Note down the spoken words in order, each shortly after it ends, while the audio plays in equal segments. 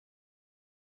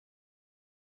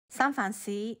三藩市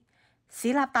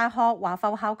立大學華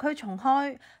埠校區重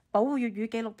開，保護粵語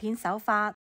紀錄片首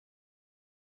發。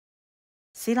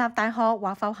市立大學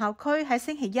華埠校區喺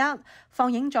星期一放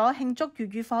映咗慶祝粵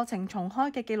語課程重開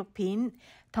嘅紀錄片，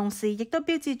同時亦都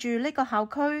標誌住呢個校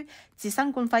區自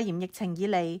新冠肺炎疫情以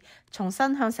嚟重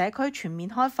新向社區全面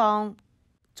開放。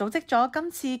組織咗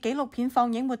今次紀錄片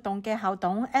放映活動嘅校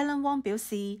董Alan Wang表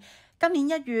示，今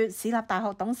年1月，市立大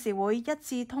學董事會一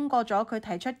致通過咗佢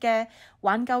提出嘅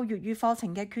挽救粵語課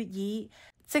程嘅決議，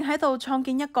正喺度創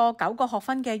建一個9個學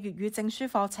分嘅粵語證書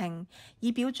課程，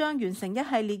以表彰完成一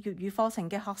系列粵語課程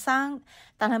嘅學生。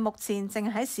但係目前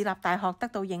正喺市立大學得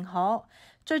到認可，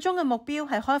最終嘅目標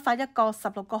係開發一個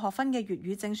16個學分嘅粵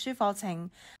語證書課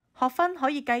程，學分可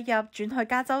以計入轉去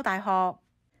加州大學。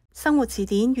生活詞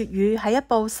典粵語係一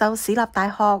部受市立大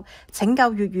學拯救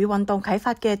粵語運動啟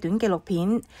發嘅短紀錄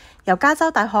片，由加州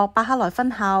大學伯克萊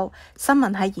分校新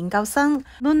聞系研究生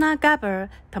Garber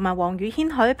同埋黃宇軒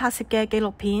許拍攝嘅紀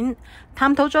錄片，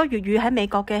探討咗粵語喺美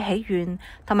國嘅起源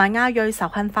同埋亞裔仇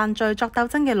恨犯罪作鬥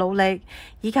爭嘅努力，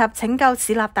以及拯救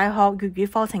市立大學粵語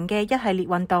課程嘅一系列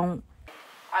運動。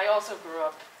I also grew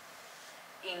up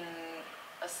in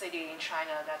a city in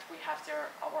China that we have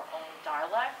our own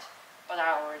dialect. But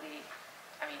I'm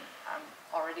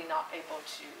already not able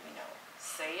to,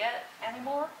 say it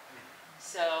anymore.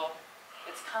 So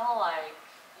it's kind of like,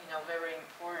 very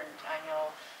important. I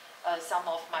know some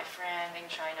of my friends in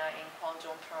China, in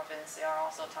Guangdong province, they are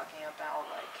also talking about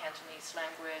like Cantonese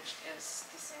language is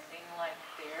descending like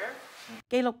there.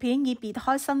 紀錄片以別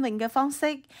開生榮嘅方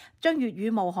式，將粵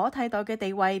語無可替代嘅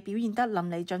地位表現得淋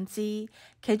漓盡致。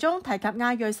其中提及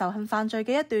亞裔仇恨犯罪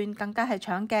嘅一段更加係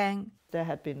搶鏡。There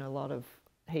had been a lot of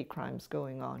hate crimes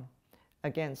going on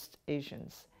against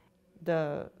Asians.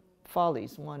 The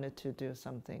Follies wanted to do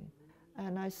something.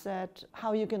 And I said, how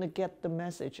are you going to get the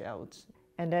message out?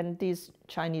 And then these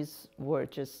Chinese words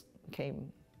just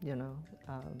came, 因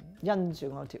住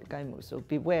我條雞毛掃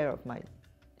beware of my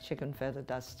chicken feather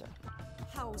duster.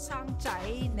 後生仔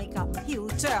你咁囂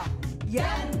張，因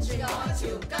住我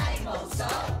條雞毛掃，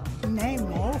你唔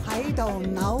好喺度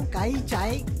扭計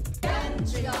仔。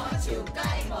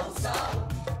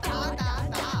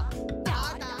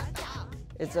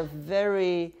It's a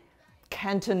very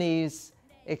Cantonese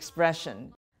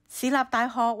expression. 市立大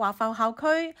學華埠校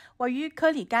區位於區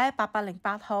離街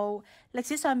808號，歷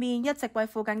史上面一直為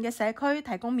附近嘅社區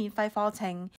提供免費課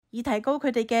程，以提高佢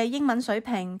哋嘅英文水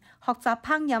平、學習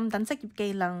烹飪等職業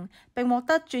技能，並獲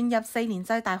得轉入4年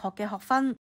制大學嘅學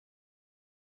分。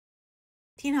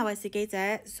天下衛視記者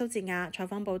蘇哲雅採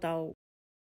訪報導。